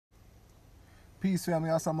Peace, family.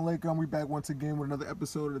 Assalamu alaikum. We back once again with another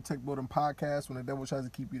episode of the Tech Building Podcast. When the devil tries to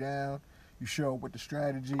keep you down, you show up with the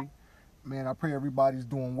strategy. Man, I pray everybody's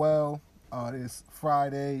doing well. It's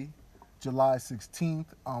Friday, July 16th.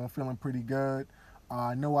 I'm feeling pretty good.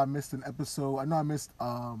 I know I missed an episode. I know I missed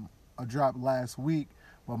a drop last week,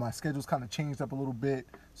 but my schedule's kind of changed up a little bit.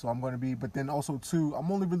 So I'm going to be, but then also too,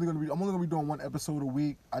 I'm only going to be doing one episode a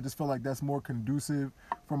week. I just feel like that's more conducive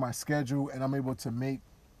for my schedule, and I'm able to make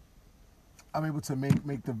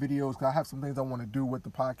the videos because I have some things I want to do with the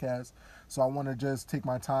podcast. So I want to just take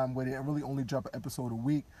my time with it and really only drop an episode a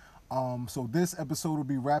week. So this episode will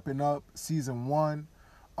be wrapping up season 1.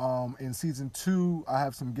 In season 2, I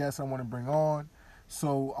have some guests I want to bring on.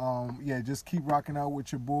 So just keep rocking out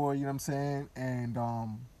with your boy, you know what I'm saying? And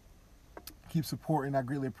keep supporting. I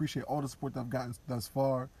greatly appreciate all the support that I've gotten thus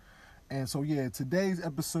far. And so today's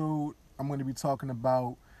episode, I'm going to be talking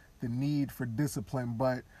about the need for discipline,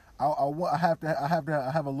 but I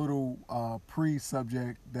have a little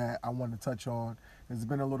pre-subject that I want to touch on. It's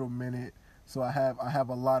been a little minute, so I have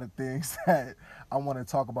a lot of things that I want to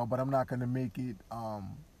talk about, but I'm not going to make it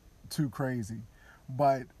too crazy.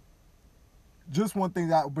 But just one thing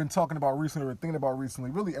that I've been talking about recently, or thinking about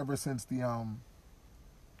recently, really ever since the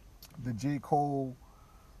J. Cole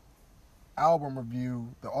album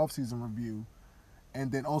review, the off-season review,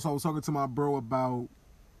 and then also I was talking to my bro about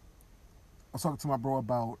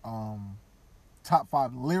top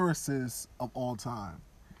 5 lyricists of all time.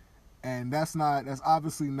 And that's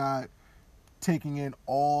obviously not taking in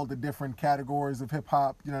all the different categories of hip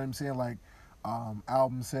hop, you know what I'm saying? Like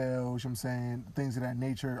album sales, you know what I'm saying? Things of that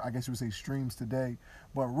nature. I guess you would say streams today.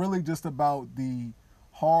 But really just about the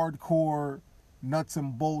hardcore nuts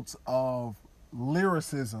and bolts of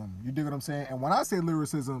lyricism. You dig what I'm saying? And when I say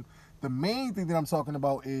lyricism, the main thing that I'm talking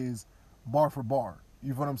about is bar for bar. You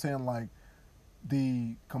know what I'm saying? Like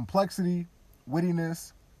the complexity,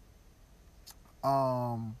 wittiness.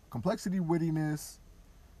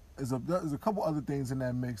 There's a couple other things in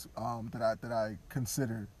that mix that I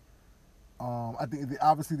considered. I think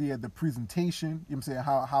obviously they had the presentation. You know what I'm saying?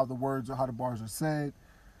 How the words or how the bars are said.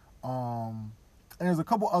 And there's a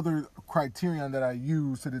couple other criterion that I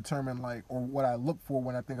use to determine or what I look for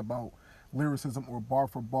when I think about lyricism or bar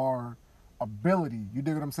for bar ability. You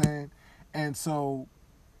dig what I'm saying? And so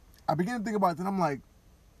I began to think about it, and I'm like,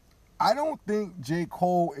 I don't think J.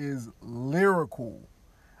 Cole is lyrical.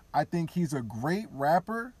 I think he's a great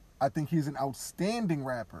rapper. I think he's an outstanding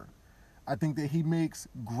rapper. I think that he makes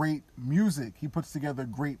great music. He puts together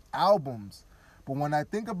great albums. But when I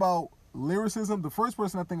think about lyricism, the first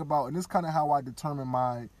person I think about, and this is kind of how I determine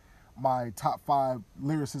my top 5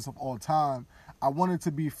 lyricists of all time, I wanted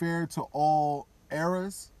to be fair to all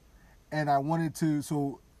eras, and I wanted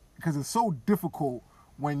to, because it's so difficult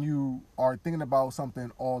when you are thinking about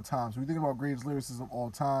something all time. So you're thinking about greatest lyricists of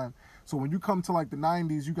all time. So when you come to the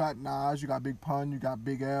 90s, you got Nas, you got Big Pun, you got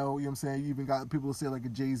Big L, you know what I'm saying? You even got people who say a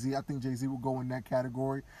Jay-Z. I think Jay-Z will go in that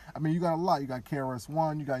category. I mean, you got a lot. You got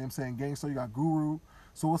KRS-One, you got, you know what I'm saying, Gangsta, you got Guru.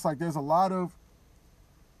 So it's there's a lot of,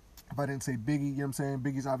 if I didn't say Biggie, you know what I'm saying?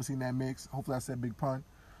 Biggie's obviously in that mix. Hopefully I said Big Pun.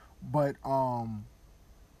 But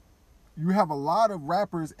you have a lot of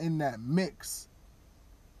rappers in that mix.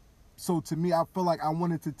 So to me, I feel like I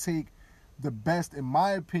wanted to take the best, in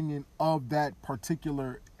my opinion, of that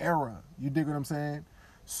particular era. You dig what I'm saying?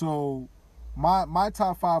 So my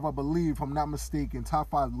top 5, I believe, if I'm not mistaken, top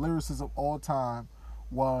 5 lyricists of all time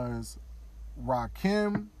was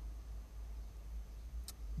Rakim,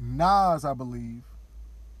 Nas, I believe.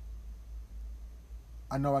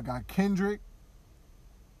 I know I got Kendrick.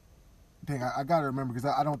 Dang, I gotta remember because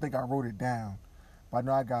I don't think I wrote it down. But I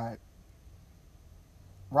know I got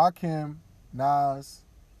Rakim, Nas,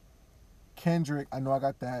 Kendrick, I know I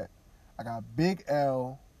got that. I got Big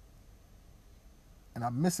L, and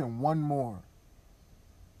I'm missing one more.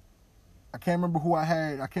 I can't remember who I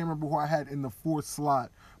had in the 4th slot.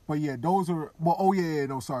 But yeah, those are,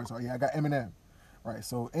 sorry. Yeah, I got Eminem. Right,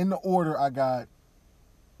 so in the order I got,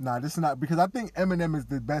 this is not, because I think Eminem is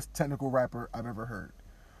the best technical rapper I've ever heard.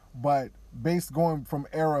 But based going from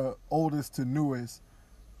era oldest to newest,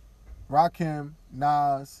 Rakim,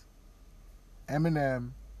 Nas,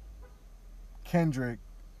 Eminem, Kendrick,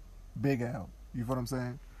 Big L. You feel what I'm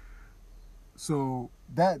saying? So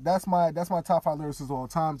that's my top 5 lyricists of all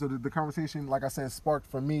time. So the conversation, like I said, sparked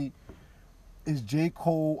for me, is J.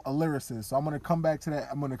 Cole a lyricist? So I'm gonna come back to that.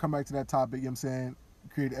 I'm gonna come back to that topic. You know what I'm saying?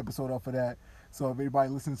 Create an episode off of that. So if anybody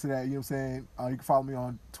listens to that, you know what I'm saying, you can follow me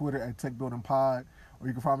on Twitter at Tech Building Pod, or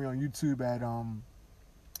you can follow me on YouTube at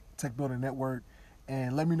Tech Building Network,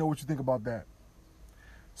 and let me know what you think about that.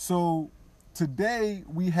 So today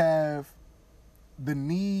we have the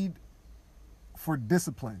need for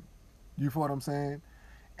discipline. You feel what I'm saying?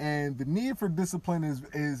 And the need for discipline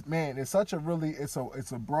is man, it's such a really it's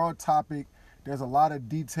a broad topic. There's a lot of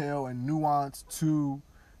detail and nuance to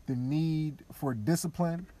the need for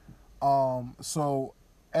discipline. So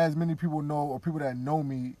as many people know, or people that know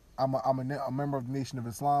me, I'm a member of the Nation of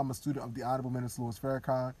Islam, a student of the Honorable Minister Louis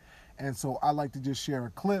Farrakhan, and so I like to just share a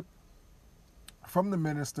clip from the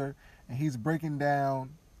minister, and he's breaking down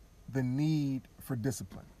the need for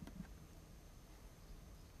discipline.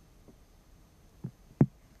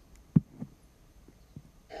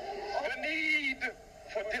 The need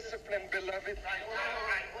for discipline, beloved.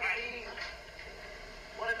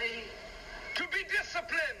 What it means? To be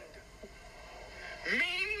disciplined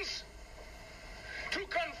means to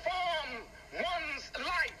conform one's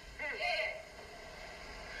life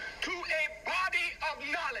to a body of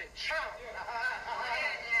knowledge.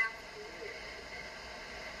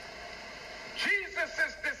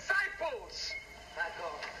 Jesus' disciples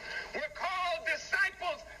were called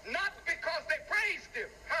disciples not because they praised him.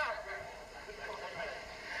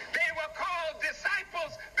 They were called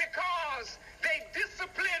disciples because they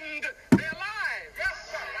disciplined their lives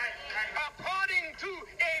according to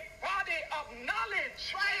a body of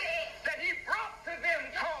knowledge that he brought to them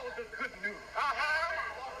called the good news.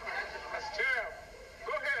 That's terrible.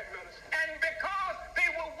 Go ahead, minister. And because they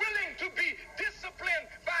were willing to be disciplined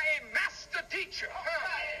by a master teacher,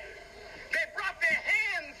 they brought their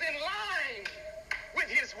hands in line with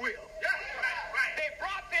his will. They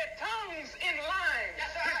brought their tongues in line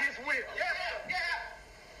with his will.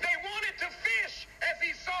 They wanted to fish as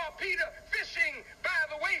he saw Peter fishing by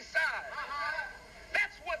the wayside.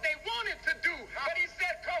 That's what they wanted to do. But he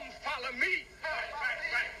said, come follow me.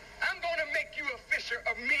 I'm going to make you a fisher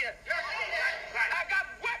of men. I got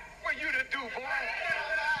work for you to do, boy.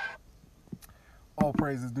 All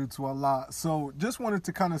praise is due to Allah. So just wanted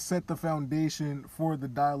to kind of set the foundation for the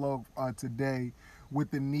dialogue today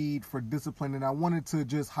with the need for discipline. And I wanted to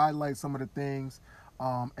just highlight some of the things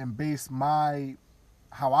and base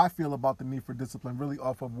how I feel about the need for discipline really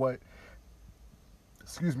off of what,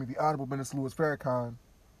 the Honorable Minister Louis Farrakhan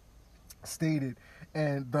stated.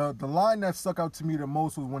 And the line that stuck out to me the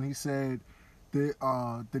most was when he said,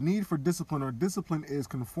 the need for discipline, or discipline, is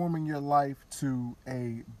conforming your life to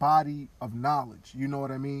a body of knowledge. You know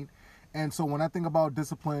what I mean? And so when I think about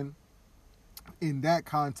discipline in that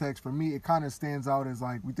context, for me, it kind of stands out as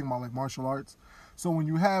like, we think about like martial arts. So when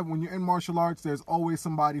you're in martial arts, there's always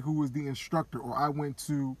somebody who is the instructor. Or I went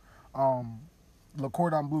to Le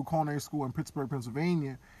Cordon Bleu Culinary School in Pittsburgh,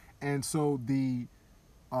 Pennsylvania, and so the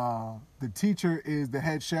teacher is the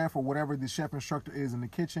head chef, or whatever the chef instructor is in the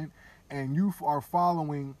kitchen, and you are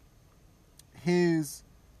following his,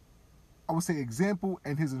 I would say, example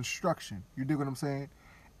and his instruction. You dig what I'm saying?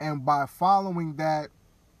 And by following that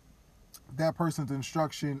person's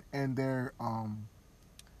instruction and their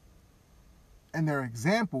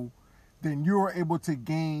example, then you are able to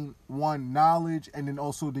gain knowledge, and then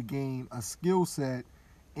also to gain a skill set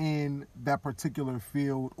in that particular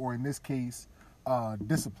field, or in this case,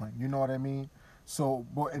 discipline. You know what I mean? So,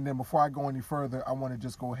 and then before I go any further, I want to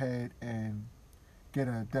just go ahead and get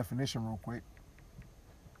a definition real quick.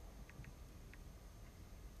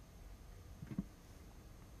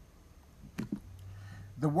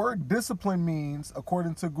 The word discipline means,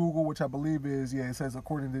 according to Google, which I believe is, it says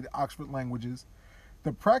according to the Oxford Languages,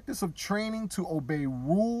 the practice of training to obey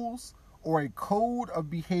rules or a code of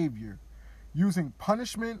behavior, using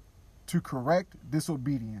punishment to correct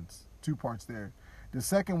disobedience. 2 parts there. The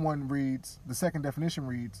second definition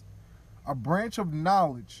reads, a branch of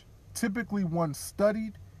knowledge, typically one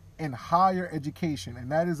studied in higher education,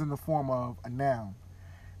 and that is in the form of a noun.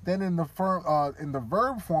 Then in the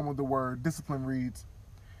verb form of the word, discipline reads,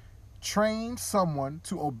 train someone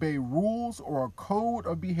to obey rules or a code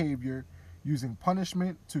of behavior using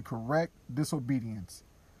punishment to correct disobedience.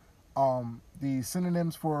 The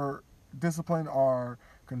synonyms for discipline are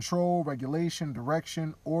control, regulation,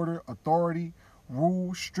 direction, order, authority,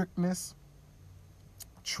 rule, strictness,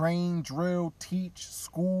 train, drill, teach,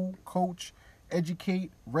 school, coach,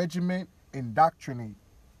 educate, regiment, indoctrinate.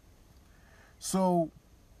 So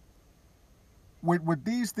with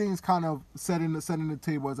these things kind of setting the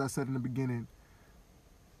table, as I said in the beginning,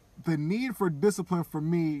 the need for discipline for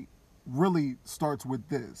me really starts with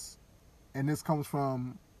this. And this comes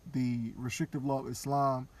from the restrictive law of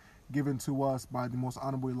Islam given to us by the Most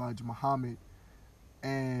Honorable Elijah Muhammad.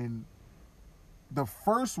 And the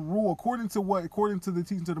first rule, according to the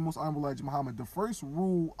teachings of the Most Honorable Elijah Muhammad, the first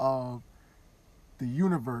rule of the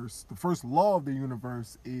universe, the first law of the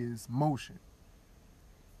universe is motion.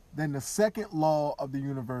 Then the second law of the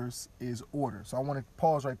universe is order. So I want to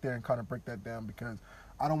pause right there and kind of break that down, because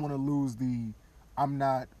I don't want to lose the I'm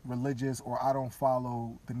not religious or I don't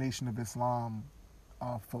follow the Nation of Islam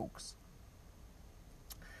folks.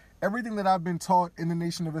 Everything that I've been taught in the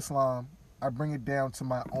Nation of Islam, I bring it down to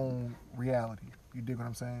my own reality. You dig what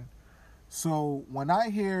I'm saying? So when I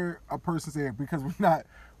hear a person say it, because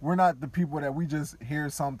we're not the people that we just hear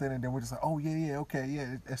something and then we're just like, oh yeah, okay,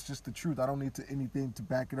 yeah, that's just the truth. I don't need anything to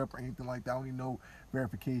back it up or anything like that. I don't need no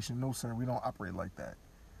verification. No, sir, we don't operate like that.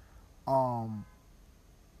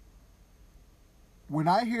 When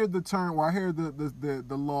I hear the term, or I hear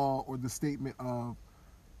the law or the statement of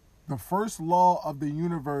the first law of the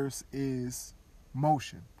universe is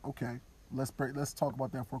motion. Okay, let's talk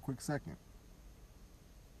about that for a quick second.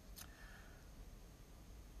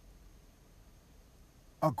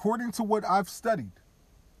 According to what I've studied,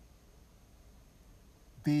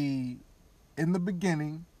 in the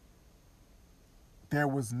beginning, there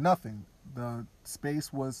was nothing. The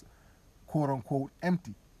space was, quote unquote,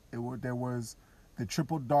 empty. There was the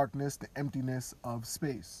triple darkness, the emptiness of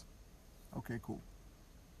space. Okay, cool.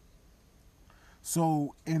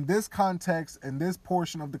 So in this context, in this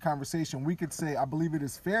portion of the conversation, we could say, I believe it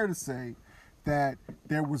is fair to say that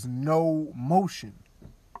there was no motion.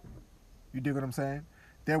 You dig what I'm saying?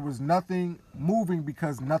 There was nothing moving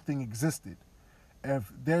because nothing existed.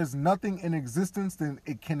 If there's nothing in existence, then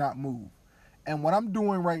it cannot move. And what I'm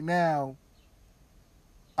doing right now,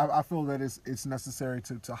 I feel that it's necessary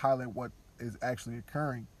to highlight what is actually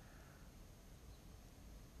occurring.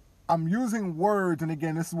 I'm using words, and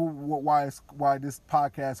again, this is why this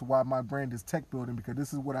podcast, why my brand is tech building, because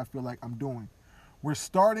this is what I feel like I'm doing. We're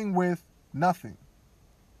starting with nothing.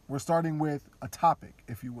 We're starting with a topic,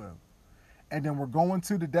 if you will. And then we're going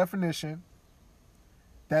to the definition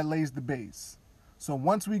that lays the base. So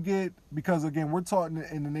once we get, because again, we're taught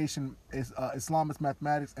in the nation, Islam is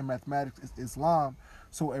mathematics and mathematics is Islam.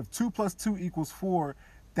 So if 2 + 2 = 4,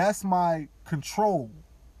 that's my control.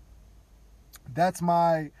 That's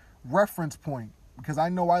my reference point, because I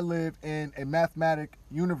know I live in a mathematic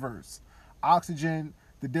universe. Oxygen,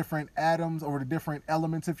 the different atoms or the different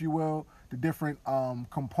elements, if you will, the different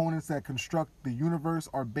components that construct the universe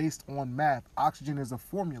are based on math. Oxygen is a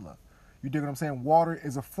formula. You dig what I'm saying? Water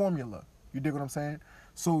is a formula. You dig what I'm saying?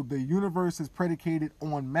 So the universe is predicated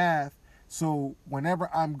on math. So whenever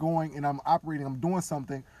I'm going and I'm operating, I'm doing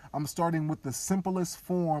something, I'm starting with the simplest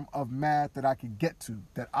form of math that I can get to,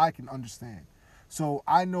 that I can understand. So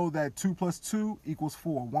I know that 2 + 2 =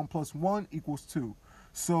 4. 1 + 1 = 2.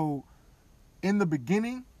 So in the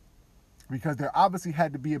beginning, because there obviously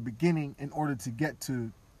had to be a beginning in order to get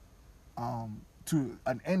to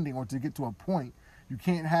an ending or to get to a point. You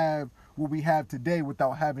can't have what we have today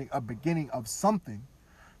without having a beginning of something.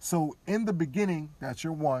 So in the beginning, that's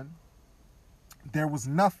your one, there was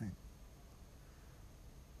nothing.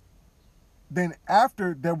 Then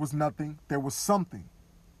after there was nothing, there was something.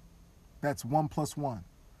 That's 1 + 1.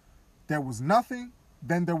 There was nothing,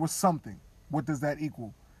 then there was something. What does that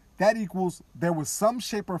equal? That equals there was some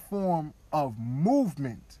shape or form of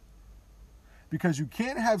movement. Because you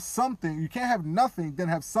can't have something, you can't have nothing, then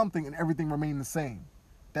have something and everything remain the same.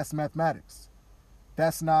 That's mathematics.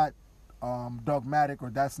 That's not dogmatic,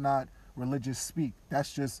 or that's not religious speak.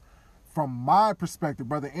 That's just from my perspective,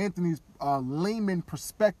 Brother Anthony's layman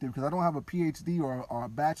perspective, because I don't have a PhD or a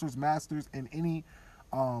bachelor's, master's in any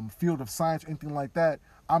field of science or anything like that.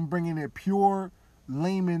 I'm bringing it pure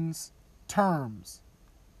layman's terms.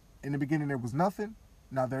 In the beginning, there was nothing.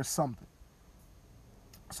 Now there's something.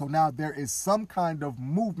 So now there is some kind of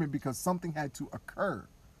movement because something had to occur.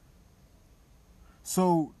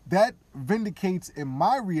 So that vindicates in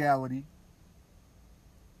my reality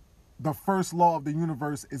the first law of the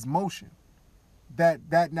universe is motion.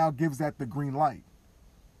 That now gives that the green light.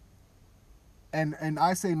 And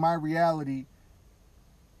I say my reality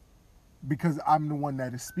because I'm the one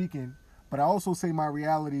that is speaking, but I also say my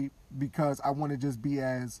reality because I want to just be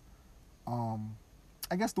as,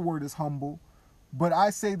 I guess the word is humble, but I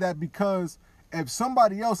say that because if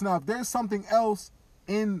somebody else, now if there's something else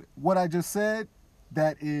in what I just said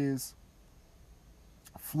that is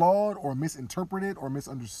flawed or misinterpreted or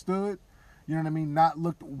misunderstood, you know what I mean, not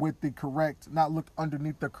looked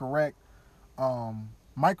underneath the correct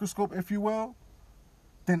microscope, if you will,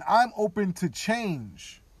 then I'm open to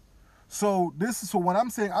change. So when I'm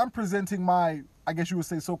saying I'm presenting my, I guess you would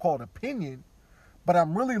say, so-called opinion, but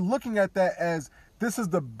I'm really looking at that as this is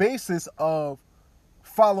the basis of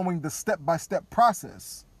following the step-by-step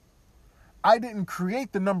process. I didn't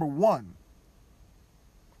create the number 1.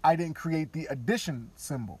 I didn't create the addition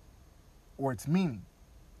symbol or its meaning.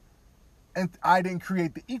 and I didn't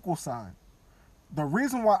create the equal sign. The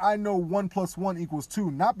reason why I know 1 + 1 =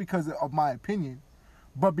 2, not because of my opinion,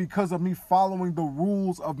 but because of me following the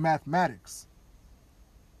rules of mathematics.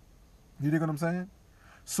 You dig what I'm saying?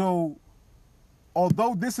 So,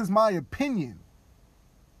 although this is my opinion,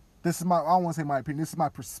 I don't want to say my opinion, this is my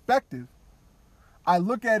perspective, I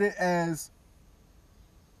look at it as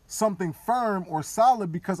something firm or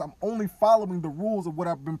solid because I'm only following the rules of what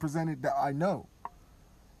I've been presented that I know.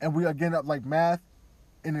 And we, again, like math,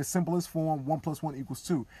 in its simplest form, 1 + 1 =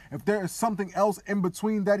 2. If there is something else in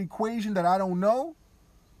between that equation that I don't know,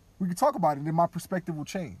 we can talk about it, and my perspective will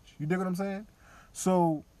change. You dig what I'm saying?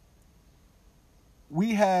 So,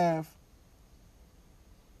 we have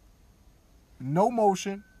no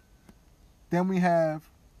motion, then we have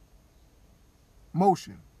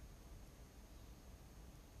motion.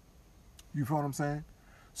 You feel what I'm saying?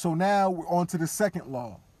 So now we're on to the second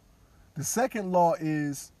law. The second law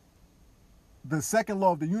is, the second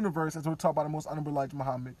law of the universe, as we're talking about the most honorable Elijah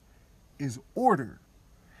Muhammad, is order.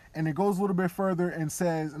 And it goes a little bit further and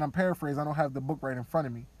says, and I'm paraphrasing, I don't have the book right in front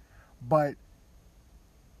of me, but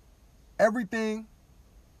everything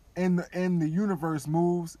in the universe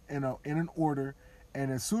moves in an order,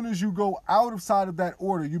 and as soon as you go outside of that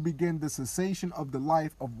order, you begin the cessation of the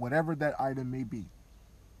life of whatever that item may be.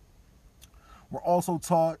 We're also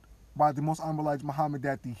taught by the most honorable Elijah Muhammad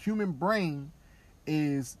that the human brain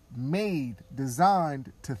is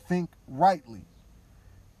designed to think rightly.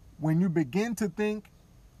 When you begin to think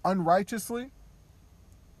unrighteously,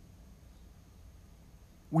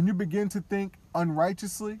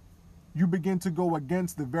 you begin to go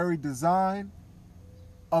against the very design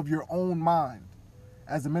of your own mind.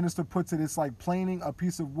 As the minister puts it, it's like planing a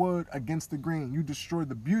piece of wood against the grain. You destroy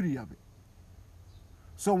the beauty of it.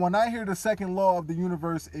 So when I hear the second law of the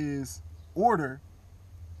universe is order,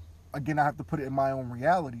 again, I have to put it in my own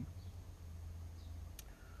reality.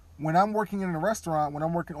 When I'm working in a restaurant, when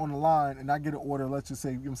I'm working on the line and I get an order, let's just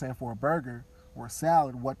say, for a burger or a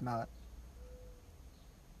salad, whatnot,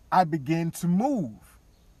 I begin to move.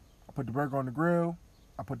 I put the burger on the grill.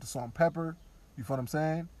 I put the salt and pepper. You feel what I'm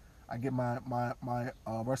saying? I get my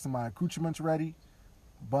rest of my accoutrements ready.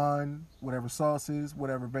 Bun, whatever sauce is,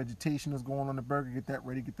 whatever vegetation is going on the burger, get that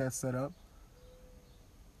ready, get that set up.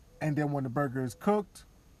 And then when the burger is cooked,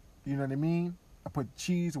 you know what I mean? I put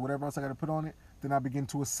cheese or whatever else I got to put on it. Then I begin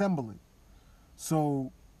to assemble it.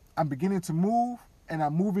 So I'm beginning to move, and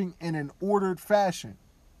I'm moving in an ordered fashion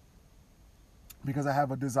because I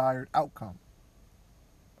have a desired outcome.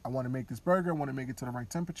 I want to make this burger, I want to make it to the right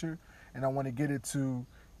temperature, and I want to get it to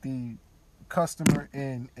the customer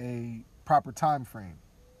in a proper time frame.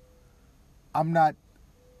 I'm not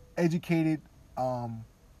educated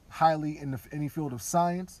highly in any field of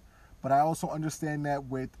science, but I also understand that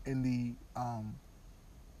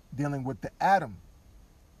dealing with the atom.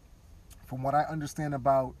 From what I understand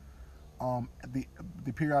about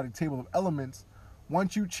the periodic table of elements,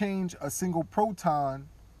 once you change a single proton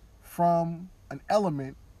from an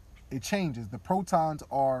element, it changes. The protons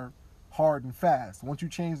are hard and fast. Once you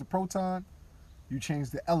change the proton, you change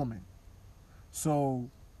the element. So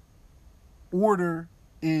order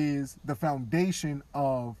is the foundation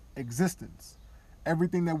of existence.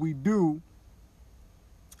 Everything that we do,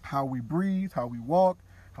 how we breathe, how we walk,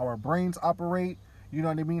 how our brains operate, you know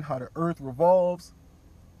what I mean, how the earth revolves,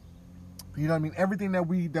 you know what I mean, everything that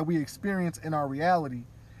we experience in our reality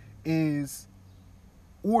is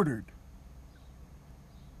ordered.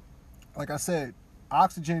 Like I said,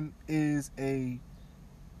 oxygen is a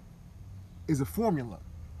formula.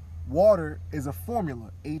 Water is a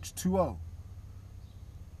formula, H2O.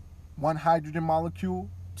 1 hydrogen molecule,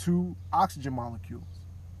 2 oxygen molecules.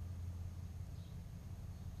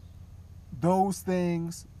 Those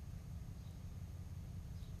things,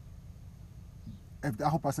 I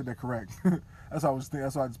hope I said that correct. That's why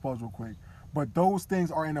I just paused real quick. But those things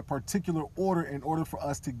are in a particular order in order for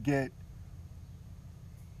us to get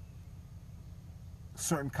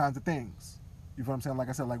certain kinds of things. You feel what I'm saying? Like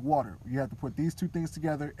I said, like water. You have to put these two things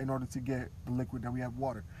together in order to get the liquid that we have,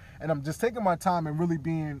 water. And I'm just taking my time and really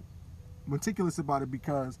being meticulous about it,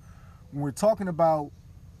 because when we're talking about,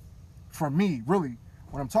 for me, really,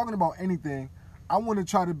 when I'm talking about anything, I want to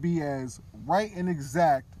try to be as right and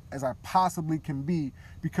exact as I possibly can be,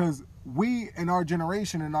 because we, in our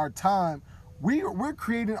generation, in our time, we're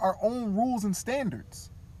creating our own rules and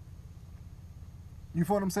standards. You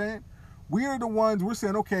feel what I'm saying? We are the ones, we're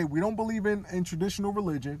saying, okay, we don't believe in traditional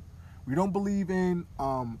religion. We don't believe in,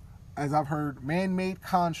 as I've heard, man-made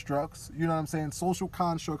constructs, you know what I'm saying, social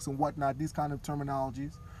constructs and whatnot, these kind of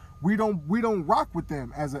terminologies. We don't rock with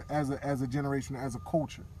them as a generation, as a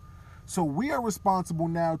culture. So we are responsible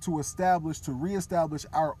now to reestablish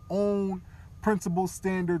our own principles,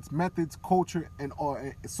 standards, methods, culture, and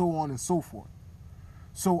so on and so forth.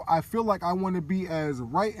 So I feel like I want to be as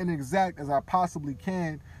right and exact as I possibly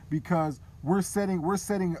can, because we're setting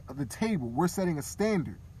the table. We're setting a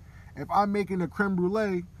standard. If I'm making a creme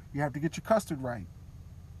brulee, you have to get your custard right.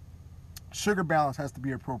 Sugar balance has to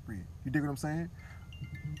be appropriate. You dig what I'm saying?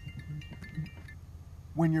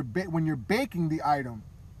 When you're baking the item,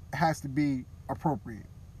 it has to be appropriate.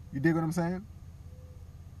 You dig what I'm saying?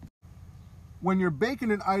 When you're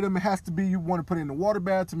baking an item, it has to be, you want to put it in the water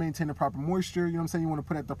bath to maintain the proper moisture. You know what I'm saying? You want to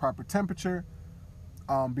put it at the proper temperature,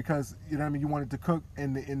 because, you know what I mean, you want it to cook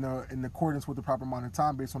in accordance with the proper amount of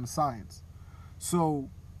time based on the science. So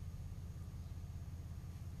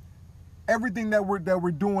everything that we're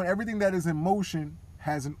doing, everything that is in motion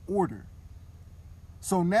has an order.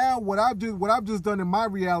 So now what I've just done in my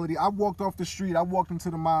reality, I walked off the street, I walked into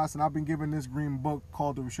the mosque, and I've been given this green book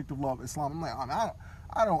called The Restrictive Law of Islam. I'm like,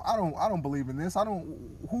 I don't believe in this.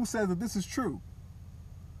 Who says that this is true?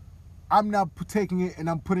 I'm now taking it and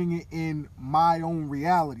I'm putting it in my own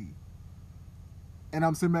reality. And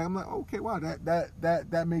I'm sitting back, I'm like, okay, wow,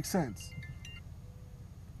 that makes sense.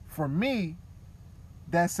 For me,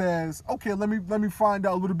 that says, okay, let me find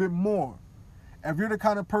out a little bit more. If you're the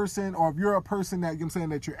kind of person, or if you're a person that, you know what I'm saying,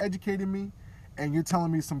 that you're educating me and you're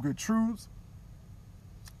telling me some good truths,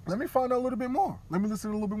 let me find out a little bit more. Let me listen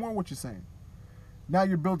to a little bit more of what you're saying. Now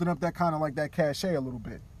you're building up that kind of like that cachet a little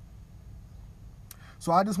bit.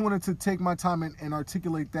 So I just wanted to take my time and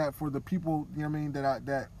articulate that for the people, you know what I mean,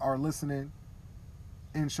 that are listening,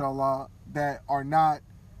 inshallah, that are not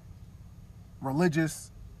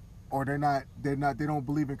religious, or they don't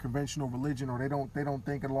believe in conventional religion, or they don't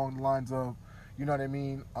think along the lines of, you know what I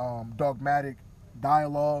mean, dogmatic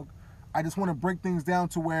dialogue. I just want to break things down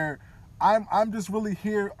to where I'm just really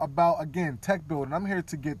here about, again, tech building. I'm here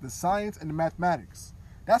to get the science and the mathematics.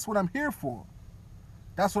 That's what I'm here for.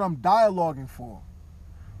 That's what I'm dialoguing for.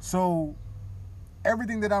 So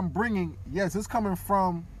everything that I'm bringing, yes, it's coming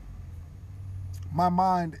from my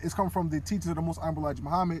mind. It's coming from the teachings of the Most Honorable Elijah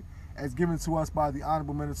Muhammad, as given to us by the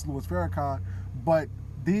Honorable Minister Louis Farrakhan. But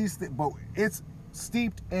it's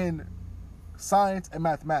steeped in science and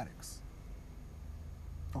mathematics.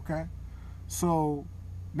 Okay? So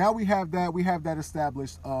now we have that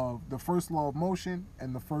established of the first law of motion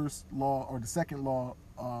and the first law, or the second law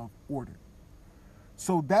of order.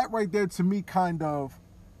 So that right there, to me, kind of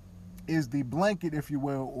is the blanket, if you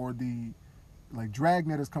will, or the like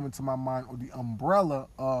dragnet is coming to my mind, or the umbrella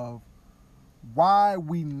of why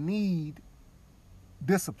we need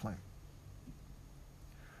discipline.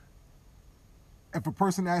 If a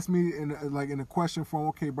person asks me in a question form,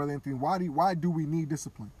 okay, Brother Anthony, why do we need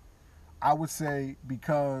discipline? I would say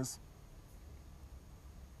because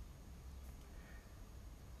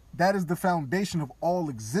that is the foundation of all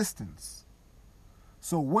existence.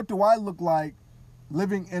 So what do I look like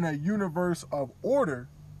living in a universe of order,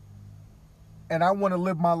 and I want to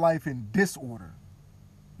live my life in disorder?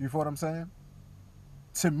 You feel what I'm saying?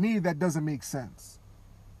 To me, that doesn't make sense.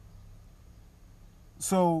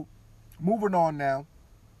 So, moving on now.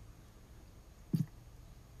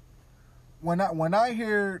 When I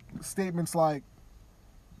hear statements like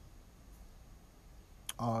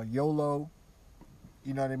YOLO,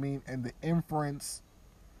 you know what I mean, and the inference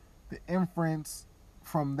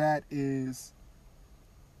from that is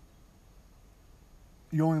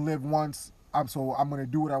you only live once. So I'm going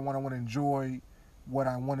to do what I want. I want to enjoy what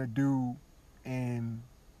I want to do in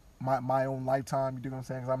my own lifetime. You know what I'm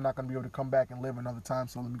saying? Because I'm not going to be able to come back and live another time,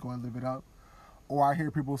 so let me go and live it up. Or I hear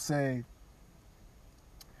people say,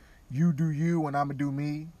 you do you and I'm going to do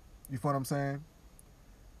me. You feel what I'm saying?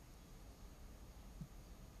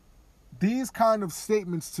 These kind of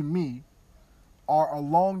statements to me are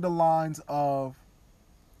along the lines of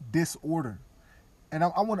disorder. And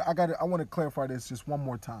I want to clarify this just one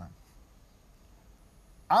more time.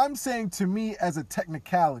 I'm saying, to me, as a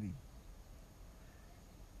technicality,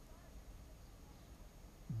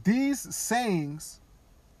 these sayings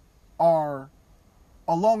are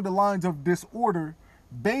along the lines of disorder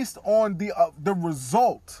based on the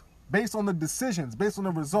result, based on the decisions, based on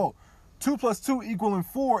the result. 2 + 2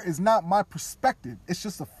 = 4 is not my perspective. It's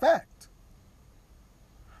just a fact.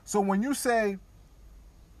 So when you say,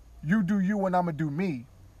 you do you and I'm going to do me,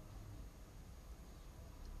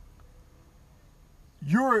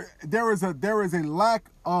 there is a lack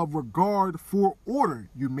of regard for order.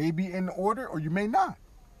 You may be in order or you may not.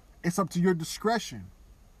 It's up to your discretion.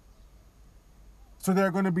 So there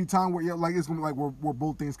are going to be times where it's going to be where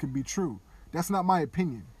both things can be true. That's not my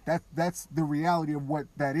opinion. That's the reality of what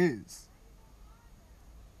that is.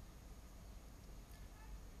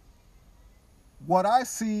 what I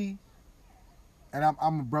see, and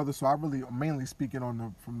I'm a brother, so I really am mainly speaking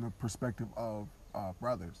from the perspective of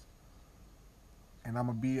brothers. And I'm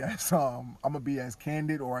gonna be as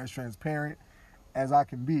candid or as transparent as I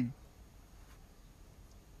can be.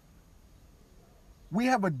 We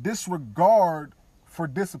have a disregard for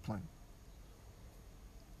discipline.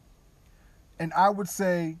 And I would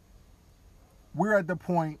say we're at the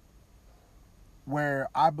point where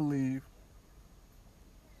I believe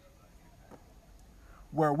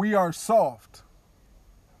where we are soft.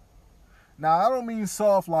 Now, I don't mean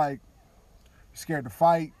soft like you're scared to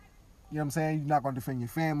fight. You know what I'm saying? You're not going to defend your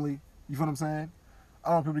family. You feel what I'm saying? I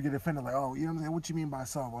don't want people to get offended like, oh, you know what I'm saying? What you mean by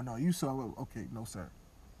soft? Oh, no, you soft. Okay, no, sir.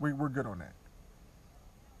 We're good on that.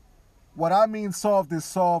 What I mean soft is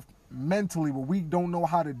soft mentally, where we don't know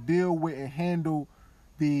how to deal with and handle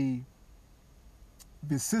the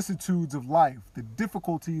vicissitudes of life, the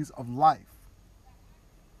difficulties of life.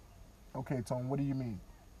 Okay, Tone, what do you mean?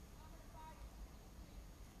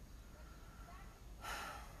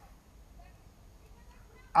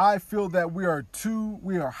 I feel that we are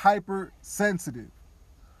hypersensitive,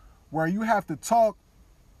 where you have to talk,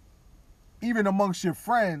 even amongst your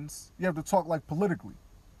friends, you have to talk like politically.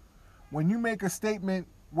 When you make a statement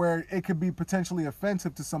where it could be potentially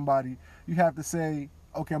offensive to somebody, you have to say,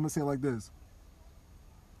 okay, I'm going to say it like this.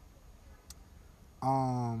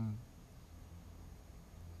 I'll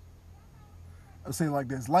say it like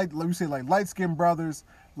this. Let me say like light-skinned brothers,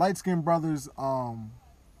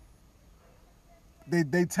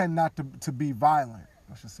 they tend not to be violent.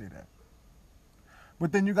 I should say that.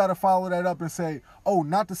 But then you got to follow that up and say, oh,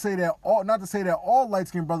 not to say that all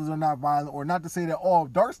light-skinned brothers are not violent, or not to say that all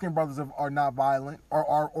dark-skinned brothers are not violent or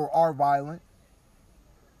are violent.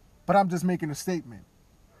 But I'm just making a statement.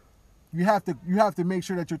 You have to make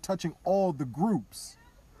sure that you're touching all the groups.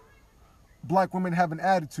 Black women have an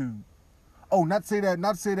attitude. Oh, not to say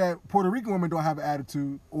that Puerto Rican women don't have an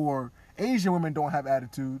attitude, or Asian women don't have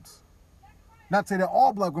attitudes. Not to say that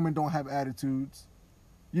all black women don't have attitudes.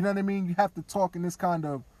 You know what I mean? You have to talk in this kind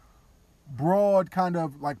of broad, kind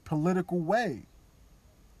of like political way.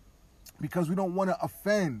 Because we don't want to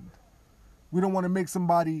offend. We don't want to make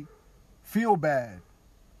somebody feel bad.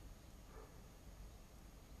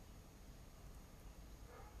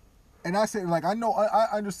 And I say, like, I know,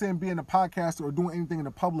 I understand being a podcaster or doing anything in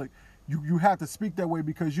the public, you have to speak that way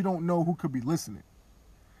because you don't know who could be listening.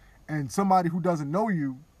 And somebody who doesn't know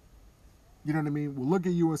you, you know what I mean, will look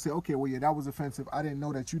at you and say, okay, well, yeah, that was offensive. I didn't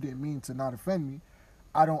know that you didn't mean to not offend me.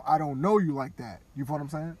 I don't know you like that. You feel what I'm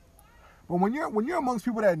saying? But when you're amongst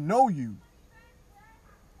people that know you,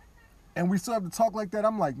 and we still have to talk like that,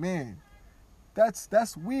 I'm like, man,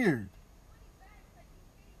 that's weird.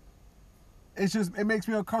 It makes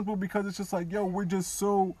me uncomfortable because it's just like, yo, we're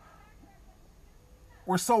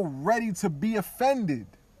so ready to be offended.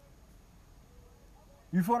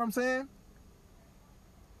 You feel what I'm saying?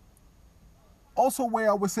 Also, way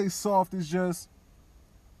I would say soft is just,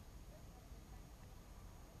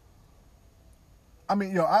 I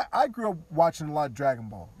mean, yo, I grew up watching a lot of Dragon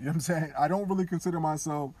Ball. You know what I'm saying? I don't really consider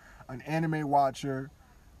myself an anime watcher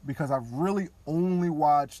because I've really only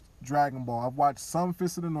watched Dragon Ball. I've watched some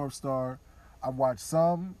Fist of the North Star. I've watched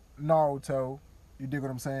some Naruto. You dig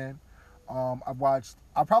what I'm saying?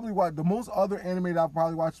 The most other anime that I've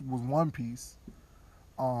probably watched was One Piece.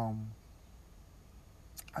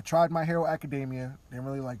 I tried My Hero Academia. Didn't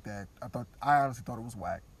really like that. I honestly thought it was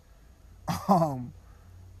whack.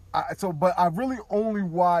 But I really only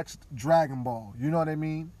watched Dragon Ball. You know what I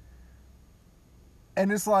mean?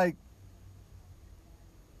 And it's like,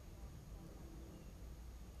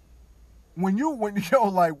 when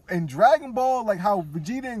like in Dragon Ball, like how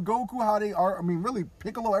Vegeta and Goku, how they are, I mean, really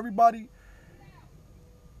Piccolo, everybody,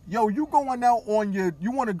 yo, you want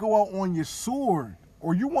to go out on your sword,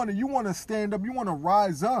 or you want to stand up, you want to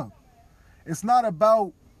rise up. It's not about, you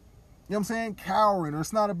know what I'm saying, cowering, or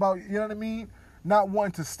it's not about, you know what I mean, not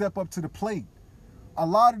wanting to step up to the plate. A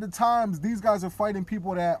lot of the times, these guys are fighting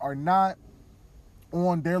people that are not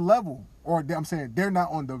on their level, or I'm saying they're not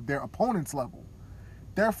on their opponent's level.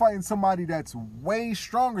 They're fighting somebody that's way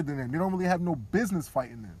stronger than them. They don't really have no business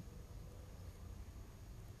fighting them.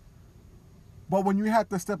 But when you have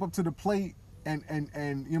to step up to the plate and you know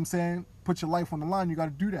what I'm saying, put your life on the line, you got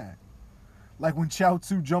to do that. Like when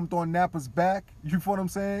Chaozu jumped on Nappa's back, you feel what I'm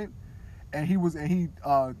saying? And he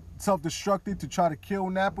self-destructed to try to kill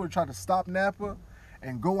Nappa, or try to stop Nappa.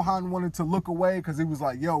 And Gohan wanted to look away because he was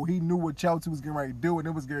like, yo, he knew what Chaozu was getting ready to do, and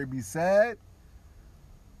it was going to be sad.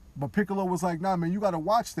 But Piccolo was like, nah, man, you got to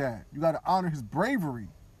watch that. You got to honor his bravery.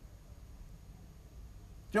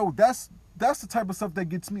 Yo, that's the type of stuff that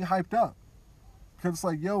gets me hyped up. Because it's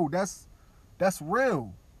like, yo, that's That's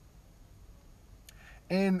real.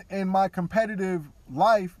 In my competitive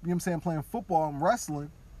life, you know what I'm saying, playing football and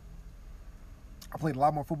wrestling, I played a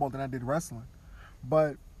lot more football than I did wrestling.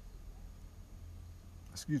 But,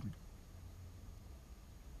 excuse me.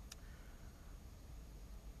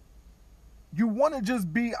 You want to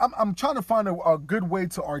just be, I'm trying to find a good way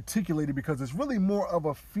to articulate it, because it's really more of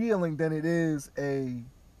a feeling than it is then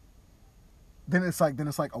it's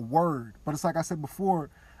like a word. But it's like I said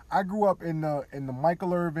before, I grew up in the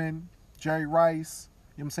Michael Irvin, Jerry Rice,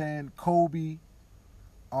 you know what I'm saying, Kobe,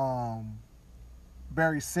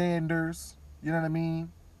 Barry Sanders, you know what I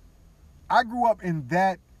mean? I grew up in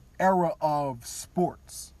that era of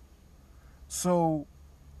sports. So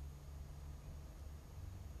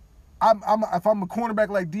if I'm a cornerback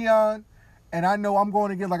like Deion, and I know I'm going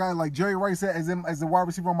to get like Jerry Rice said as the wide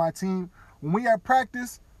receiver on my team, when we at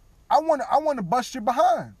practice, I want to bust your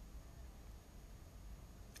behind.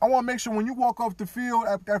 I want to make sure when you walk off the field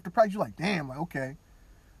after practice, you're like, damn, like, okay,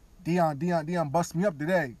 Deion bust me up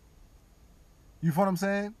today. You feel what I'm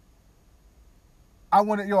saying? I'm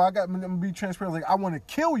gonna be transparent. Like, I want to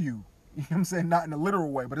kill you. You know what I'm saying? Not in a literal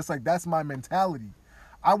way, but it's like, that's my mentality.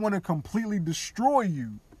 I want to completely destroy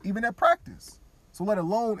you, even at practice. So let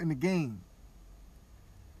alone in the game.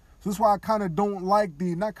 So that's why I kind of don't like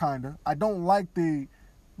I don't like the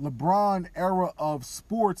LeBron era of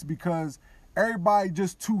sports, because everybody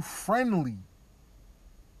just too friendly.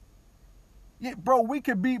 Yeah, bro, me and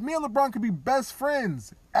LeBron could be best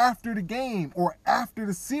friends after the game or after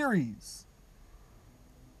the series.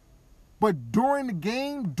 But during the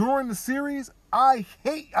game, during the series, I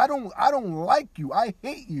don't like you. I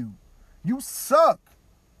hate you. You suck.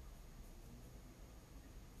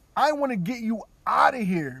 I want to get you out of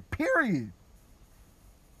here, period.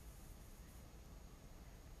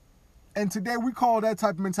 And today we call that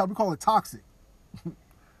type of mentality, we call it toxic.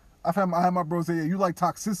 I had my bro say, yeah, you like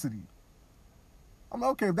toxicity. I'm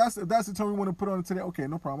like, okay, if that's the term we want to put on it today, okay,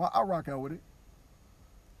 no problem. I'll rock out with it.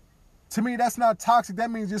 To me, that's not toxic.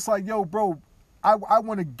 That means just like, yo, bro, I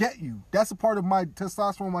want to get you. That's a part of my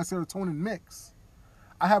testosterone, my serotonin mix.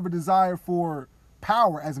 I have a desire for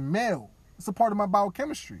power as a male. It's a part of my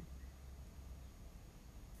biochemistry.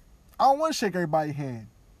 I don't want to shake everybody's hand.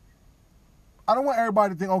 I don't want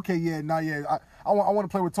everybody to think, okay, yeah, I want to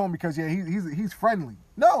play with Tone because, yeah, he's friendly.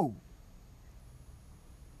 No.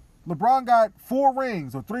 LeBron got 4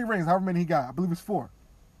 rings or 3 rings, however many he got. I believe it's 4.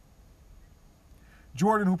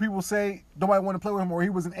 Jordan, who people say nobody want to play with him or he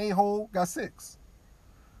was an a-hole, got 6.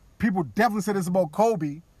 People definitely said this about Kobe.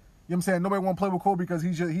 You know what I'm saying? Nobody want to play with Kobe because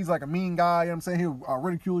he's like a mean guy. You know what I'm saying? He'll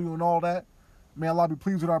ridicule you and all that. May Allah be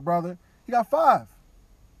pleased with our brother. He got 5.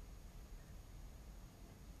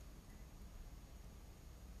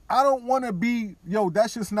 I don't want to be,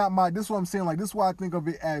 that's just not this is what I'm saying. Like, this is why I think of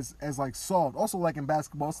it as like soft. Also, like in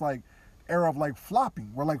basketball, it's like era of like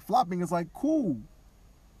flopping, where like flopping is like cool.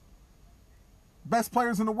 Best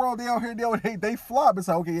players in the world, they out here, they flop. It's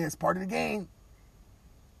like, okay, yeah, it's part of the game.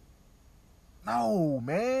 No,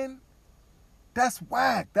 man. That's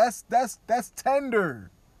whack. That's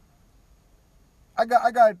tender. I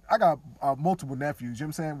got multiple nephews, you know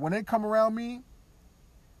what I'm saying? When they come around me,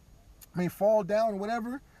 may fall down or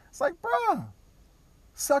whatever, it's like, bruh,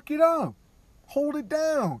 suck it up. Hold it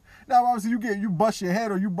down. Now, obviously, you bust your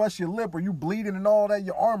head or you bust your lip or you bleeding and all that,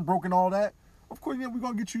 your arm broken, all that. Of course, yeah, we're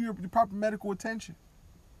going to get you your proper medical attention.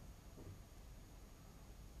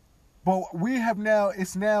 But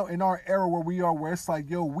it's now in our era where we are, where it's like,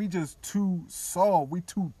 yo, we just too soft. We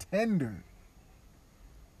too tender.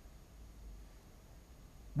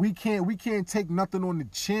 We can't take nothing on the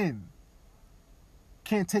chin.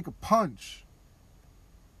 Can't take a punch.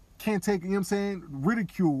 Can't take, you know what I'm saying,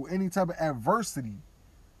 ridicule, any type of adversity.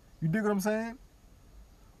 You dig what I'm saying?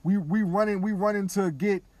 We running to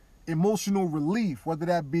get emotional relief, whether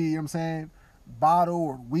that be, you know what I'm saying, bottle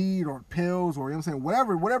or weed or pills or, you know what I'm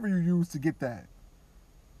saying, whatever you use to get that.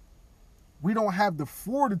 We don't have the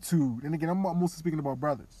fortitude, and again, I'm mostly speaking about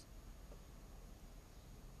brothers.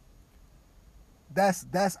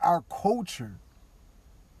 That's our culture.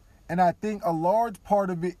 And I think a large part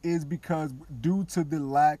of it is because due to the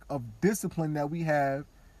lack of discipline that we have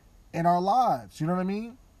in our lives. You know what I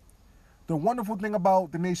mean? The wonderful thing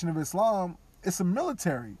about the Nation of Islam, it's a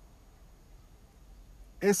military.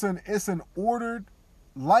 It's an ordered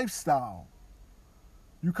lifestyle.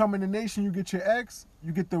 You come in the nation, you get your X,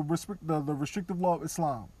 you get the restrictive law of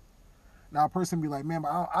Islam. Now a person be like, man,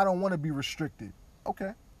 I don't want to be restricted.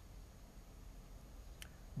 Okay.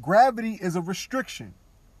 Gravity is a restriction.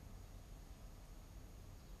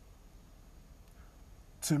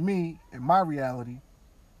 To me, in my reality,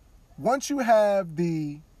 once you have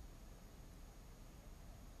the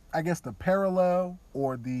I guess the parallel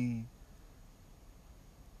or I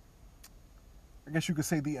guess you could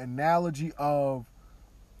say the analogy of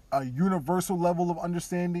a universal level of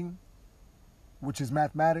understanding, which is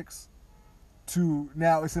mathematics, to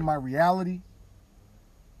now it's in my reality.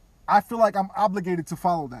 I feel like I'm obligated to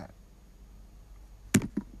follow that.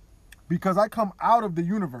 Because I come out of the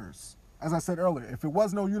universe. As I said earlier, if it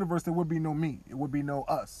was no universe, there would be no me. It would be no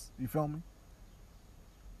us. You feel me?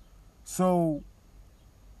 So,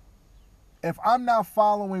 if I'm not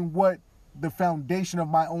following what the foundation of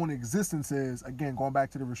my own existence is, again, going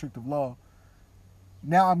back to the restrictive law,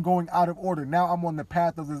 now I'm going out of order. Now I'm on the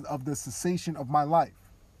path of the cessation of my life.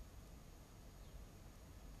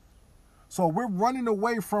 So we're running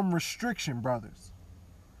away from restriction, brothers.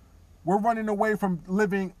 We're running away from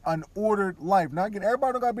living an ordered life. Now, again,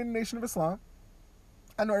 everybody don't got to be in the Nation of Islam.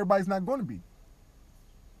 I know everybody's not going to be.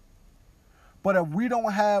 But if we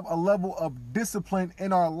don't have a level of discipline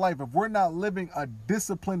in our life, if we're not living a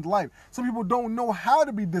disciplined life, some people don't know how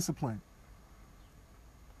to be disciplined.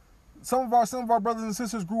 Some of our brothers and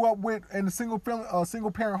sisters grew up in single parent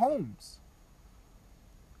homes.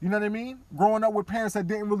 You know what I mean? Growing up with parents that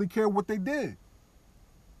didn't really care what they did.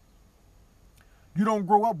 You don't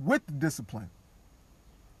grow up with the discipline.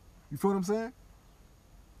 You feel what I'm saying?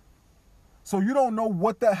 So you don't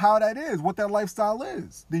know how that is, what that lifestyle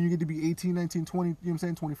is. Then you get to be 18, 19, 20, you know what I'm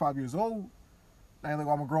saying, 25 years old. Now you're like,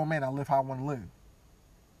 well, I'm a grown man, I live how I want to live.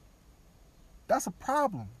 That's a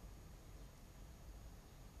problem.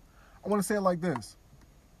 I want to say it like this.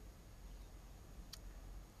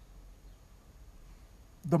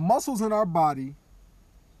 The muscles in our body,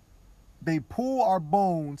 they pull our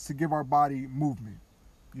bones to give our body movement.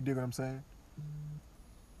 You dig what I'm saying?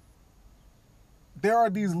 There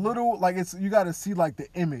are these little, like, you got to see like the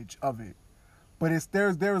image of it. But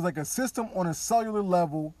there's like a system on a cellular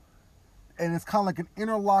level, and it's kind of like an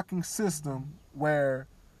interlocking system where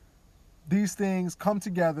these things come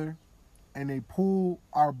together and they pull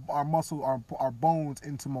our muscle, our bones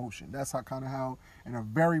into motion. That's how, in a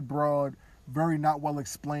very broad, very not well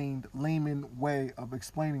explained layman way of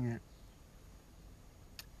explaining it,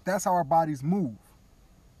 that's how our bodies move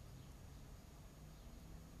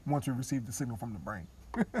once we receive the signal from the brain.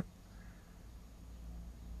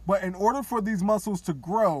 But in order for these muscles to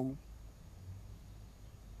grow,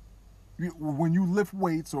 when you lift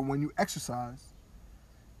weights or when you exercise,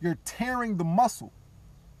 you're tearing the muscle.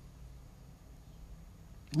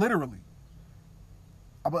 Literally.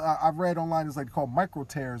 I've read online it's like called micro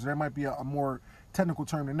tears. There might be a more technical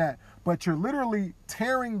term than that. But you're literally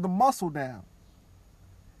tearing the muscle down.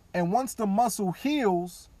 And once the muscle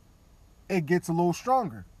heals, it gets a little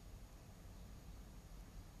stronger.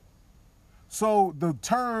 So the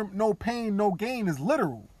term no pain, no gain is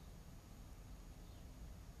literal.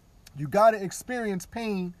 You got to experience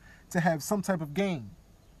pain to have some type of gain.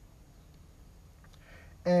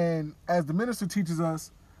 And as the minister teaches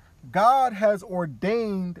us, God has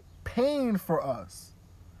ordained pain for us.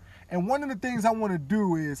 And one of the things I want to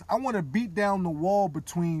do is I want to beat down the wall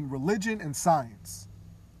between religion and science.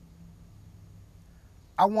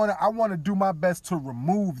 I want to do my best to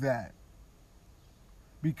remove that,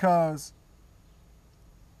 because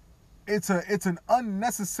it's an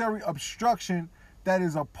unnecessary obstruction that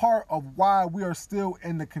is a part of why we are still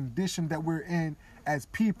in the condition that we're in as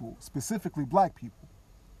people, specifically black people.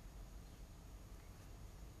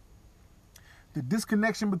 The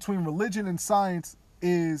disconnection between religion and science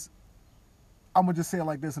is, I'm gonna just say it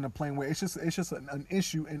like this in a plain way. It's just an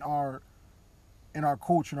issue in our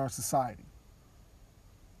culture, in our society.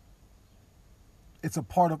 It's a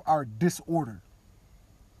part of our disorder.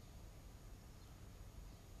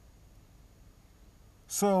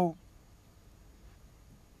 So,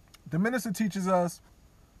 the minister teaches us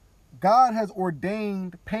God has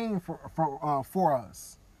ordained pain for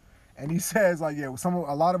us. And he says, like, yeah,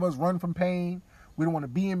 a lot of us run from pain. We don't want to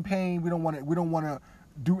be in pain. We don't want to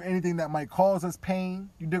do anything that might cause us pain.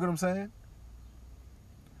 You dig what I'm saying?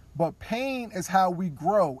 But pain is how we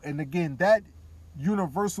grow. And again, that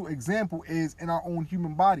universal example is in our own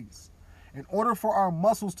human bodies. In order for our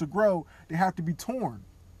muscles to grow, they have to be torn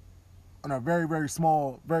on a very, very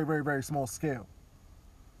small, very, very, very small scale.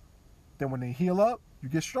 Then when they heal up, you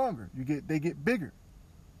get stronger. They get bigger.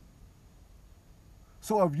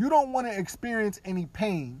 So if you don't want to experience any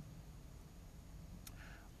pain,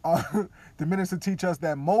 the minister teach us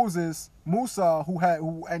that Musa,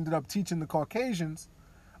 who ended up teaching the Caucasians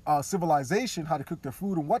civilization, how to cook their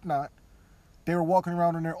food and whatnot, they were walking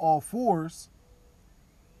around on their all fours.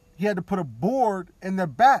 He had to put a board in their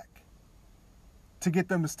back to get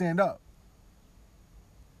them to stand up.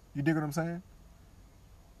 You dig what I'm saying?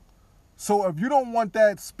 So if you don't want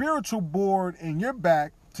that spiritual board in your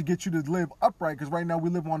back to get you to live upright, because right now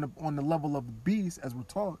we live on the level of the beast, as we're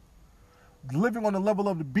taught. Living on the level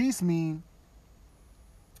of the beast mean,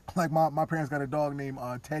 like my parents got a dog named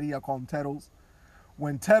Teddy. I call him Teddles.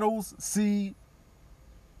 When Teddles see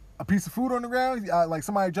a piece of food on the ground, like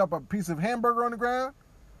somebody drop a piece of hamburger on the ground,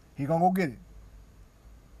 he gonna go get it.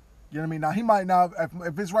 You know what I mean? Now he might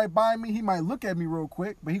if it's right by me, he might look at me real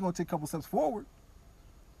quick, but he gonna take a couple steps forward.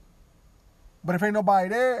 But if ain't nobody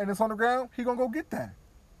there and it's on the ground, he gonna go get that.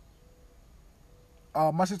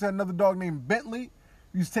 My sister had another dog named Bentley.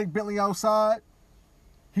 You just take Bentley outside.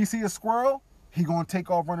 He see a squirrel, he gonna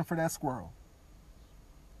take off running for that squirrel.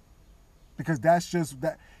 Because that's just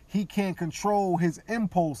that he can't control his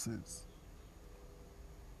impulses.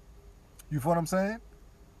 You feel what I'm saying?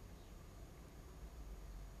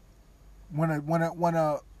 When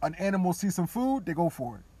an animal sees some food, they go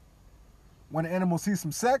for it. When an animal sees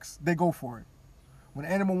some sex, they go for it. When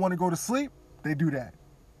an animal want to go to sleep, they do that.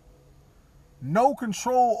 No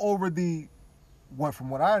control over from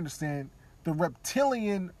what I understand, the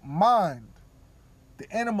reptilian mind, the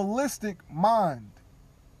animalistic mind.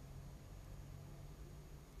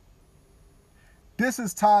 This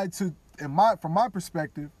is tied to, from my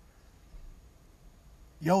perspective,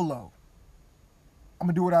 YOLO. I'm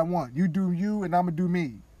gonna do what I want. You do you, and I'm gonna do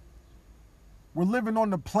me. We're living on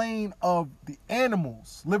the plane of the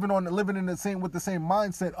animals, living with the same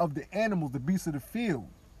mindset of the animals, the beasts of the field.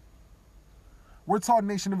 We're taught,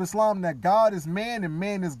 Nation of Islam, that God is man and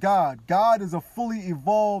man is God. God is a fully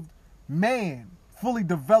evolved man, fully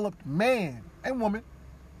developed man and woman.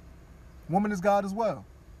 Woman is God as well.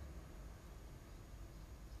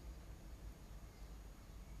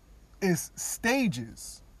 It's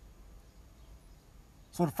stages.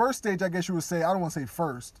 So the first stage, I guess you would say, I don't want to say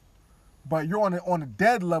first, but you're on a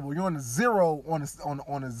dead level. You're on a zero,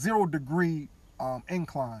 on a 0 degree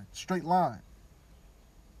incline, straight line.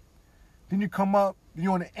 Then you come up,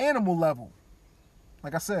 you're on the animal level.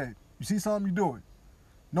 Like I said, you see something, you do it.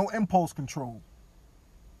 No impulse control.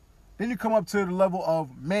 Then you come up to the level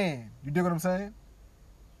of man. You dig what I'm saying?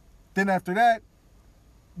 Then after that,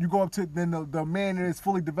 you go up to, then the man in his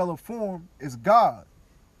fully developed form is God.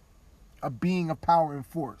 A being of power and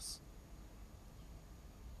force.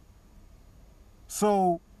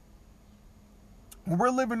 So when we're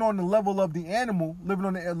living on the level of the animal, living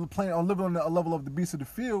on the planet, or living on the level of the beast of the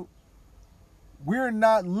field, we're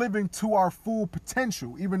not living to our full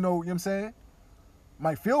potential, even though, you know what I'm saying,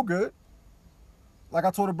 might feel good. Like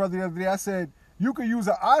I told a brother the other day, I said, you could use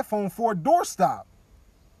an iPhone for a doorstop.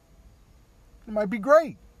 It might be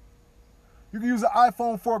great. You can use an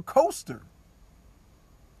iPhone for a coaster.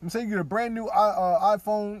 I'm saying you get a brand new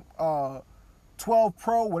iPhone 12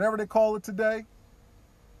 Pro, whatever they call it today.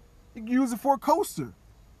 You can use it for a coaster.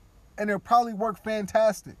 And it'll probably work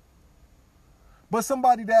fantastic. But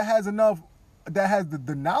somebody that has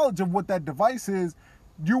the knowledge of what that device is,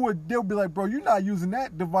 they'll be like, bro, you're not using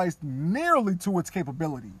that device nearly to its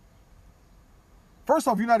capability. First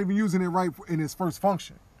off, you're not even using it right in its first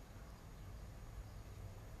function.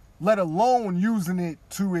 Let alone using it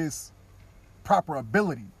to its proper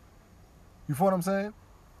ability. You feel what I'm saying?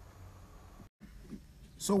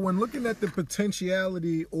 So when looking at the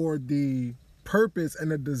potentiality or the purpose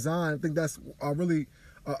and the design, I think that's really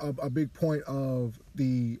a big point of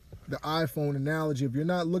the iPhone analogy. If you're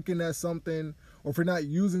not looking at something, or if you're not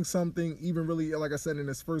using something even really, like I said, in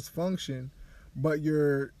its first function, but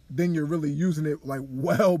you're really using it like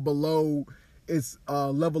well below its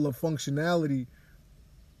level of functionality,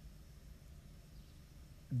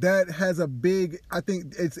 that has a big, I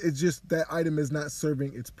think it's just that item is not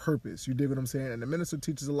serving its purpose. You dig what I'm saying? And the minister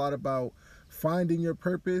teaches a lot about finding your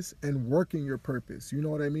purpose and working your purpose. You know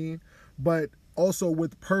what I mean? But also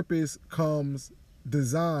with purpose comes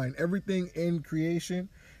design. Everything in creation,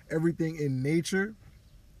 everything in nature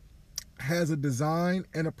has a design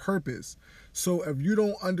and a purpose. So if you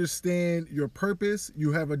don't understand your purpose,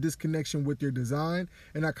 you have a disconnection with your design.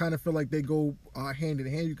 And I kind of feel like they go hand in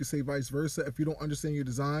hand. You could say vice versa. If you don't understand your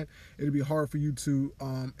design, it'll be hard for you to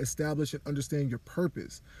establish and understand your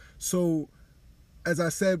purpose. So as I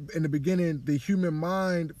said in the beginning, the human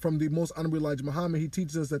mind, from the most honorable Elijah Muhammad, he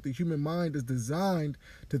teaches us that the human mind is designed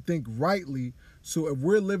to think rightly. So if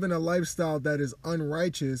we're living a lifestyle that is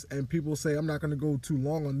unrighteous, and people say, I'm not going to go too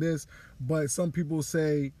long on this, but some people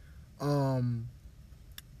say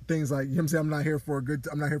things like, you know what I'm saying, I'm not here for a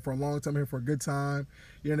long time, I'm here for a good time.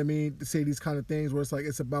 You know what I mean? To say these kind of things where it's like,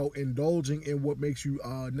 it's about indulging in what makes you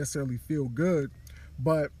necessarily feel good.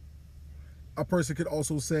 But a person could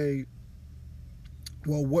also say,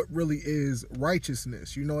 well, what really is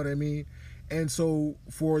righteousness? You know what I mean? And so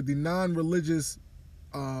for the non-religious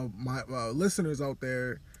my listeners out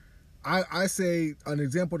there, I say an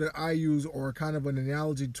example that I use, or kind of an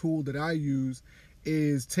analogy tool that I use,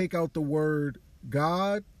 is take out the word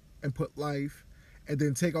God and put life, and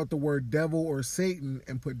then take out the word devil or Satan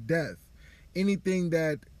and put death. Anything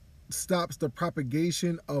that stops the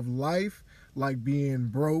propagation of life, like being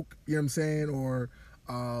broke, you know what I'm saying, or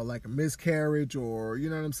like a miscarriage, or, you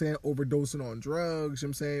know what I'm saying, overdosing on drugs, you know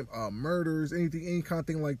what I'm saying, murders, anything, any kind of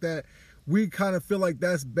thing like that, we kind of feel like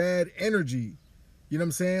that's bad energy. You know what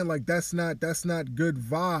I'm saying? Like that's not good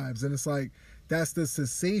vibes. And it's like, that's the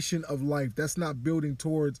cessation of life. That's not building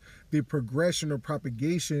towards the progression or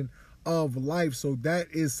propagation of life. So that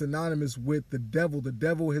is synonymous with the devil. The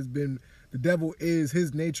devil is,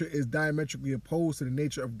 his nature is diametrically opposed to the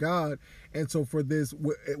nature of God. And so for this,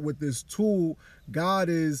 with this tool, God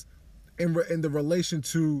is in the relation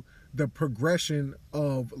to the progression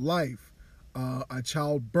of life, a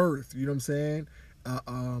childbirth, you know what I'm saying?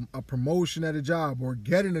 A promotion at a job, or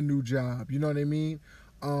getting a new job, you know what I mean?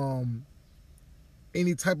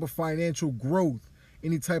 Any type of financial growth,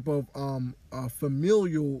 any type of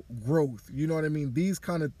familial growth, you know what I mean? These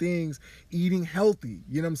kind of things, eating healthy,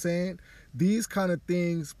 you know what I'm saying? These kind of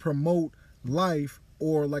things promote life,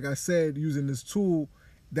 or like I said, using this tool,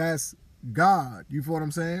 that's God. You feel what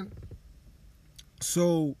I'm saying?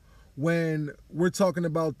 So when we're talking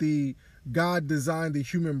about the God designed the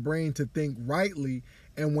human brain to think rightly,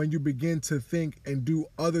 and when you begin to think and do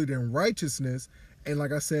other than righteousness, and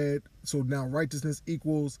like I said, so now righteousness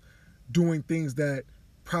equals doing things that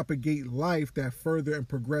propagate life, that further and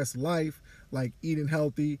progress life, like eating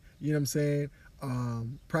healthy, you know what I'm saying,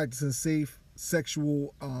 practicing safe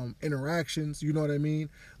sexual interactions, you know what I mean,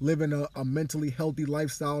 living a mentally healthy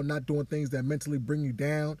lifestyle, not doing things that mentally bring you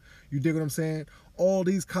down, you dig what I'm saying? All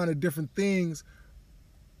these kind of different things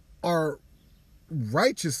are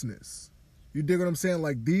righteousness. You dig what I'm saying?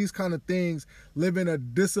 Like these kind of things, living a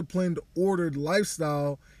disciplined, ordered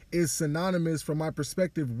lifestyle is synonymous, from my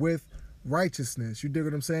perspective, with righteousness. You dig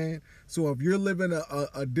what I'm saying? So if you're living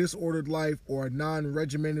a disordered life, or a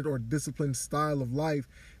non-regimented or disciplined style of life,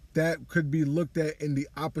 that could be looked at in the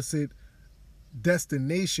opposite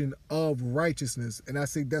destination of righteousness. And I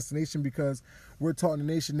say destination because we're taught in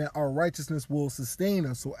the nation that our righteousness will sustain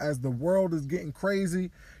us. So as the world is getting crazy, you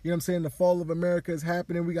know what I'm saying, the fall of America is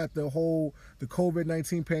happening. We got the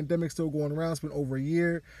COVID-19 pandemic still going around. It's been over a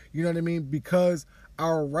year. You know what I mean? Because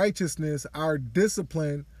our righteousness, our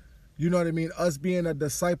discipline, you know what I mean, us being a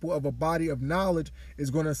disciple of a body of knowledge is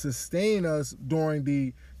going to sustain us during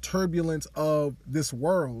the turbulence of this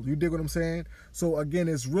world. You dig what I'm saying? So again,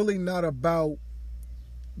 it's really not about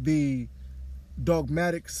the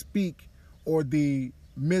dogmatic speak, or the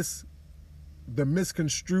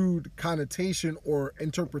misconstrued connotation or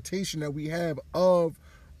interpretation that we have of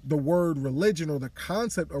the word religion, or the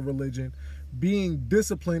concept of religion. Being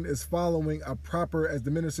disciplined is following a proper, as the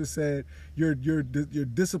minister said, you're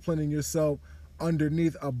disciplining yourself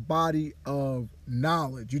underneath a body of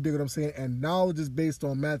knowledge. You dig what I'm saying? And knowledge is based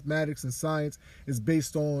on mathematics, and science is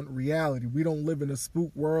based on reality. We don't live in a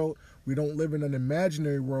spook world. We don't live in an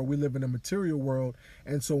imaginary world. We live in a material world.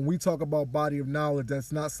 And so when we talk about body of knowledge,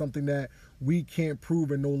 that's not something that we can't prove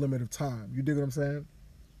in no limit of time. You dig what I'm saying?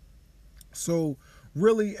 So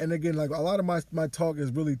really, and again, like a lot of my talk is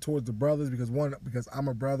really towards the brothers, because I'm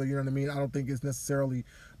a brother, you know what I mean? I don't think it's necessarily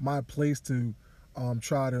my place to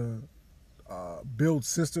try to build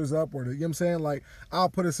sisters up, or you know what I'm saying? Like, I'll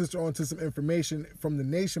put a sister onto some information from the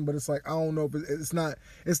nation, but it's like, I don't know if it's not,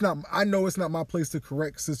 I know it's not my place to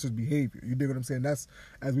correct sisters' behavior. You dig what I'm saying? That's,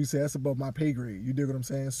 as we say, that's above my pay grade. You dig what I'm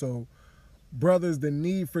saying? So, brothers, the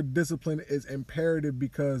need for discipline is imperative,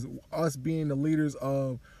 because us being the leaders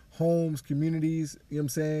of homes, communities, you know what I'm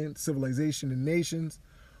saying, civilization and nations,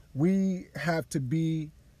 we have to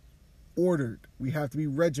be ordered. We have to be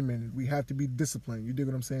regimented. We have to be disciplined. You dig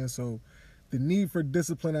what I'm saying? So the need for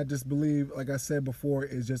discipline, I just believe, like I said before,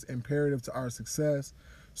 is just imperative to our success.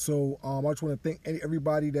 So I just want to thank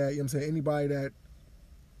everybody that, you know what I'm saying, anybody that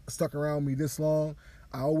stuck around me this long.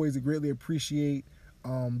 I always greatly appreciate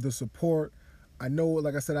the support. I know,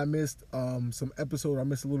 like I said, I missed some episodes. I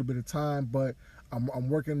missed a little bit of time, but I'm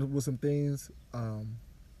working with some things. I'm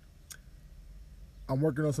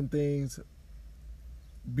working on some things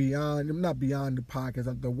not beyond the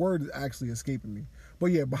podcast. The word is actually escaping me. But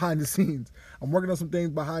yeah, behind the scenes. I'm working on some things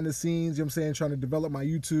behind the scenes, you know what I'm saying, trying to develop my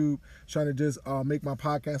YouTube, trying to just make my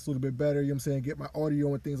podcast a little bit better, you know what I'm saying, get my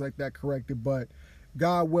audio and things like that corrected. But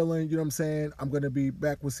God willing, you know what I'm saying, I'm going to be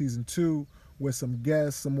back with season 2 with some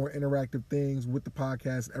guests, some more interactive things with the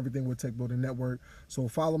podcast, everything with Tech Building Network. So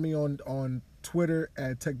follow me on Twitter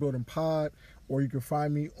at Tech Building Pod, or you can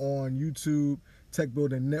find me on YouTube, Tech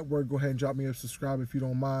Building Network. Go ahead and drop me a subscribe if you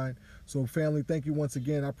don't mind. So family, thank you once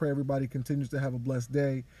again. I pray everybody continues to have a blessed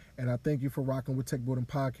day, and I thank you for rocking with Tech Building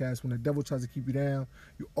Podcast. When the devil tries to keep you down,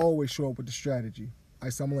 you always show up with the strategy.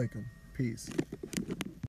 Assalamu alaikum. Peace.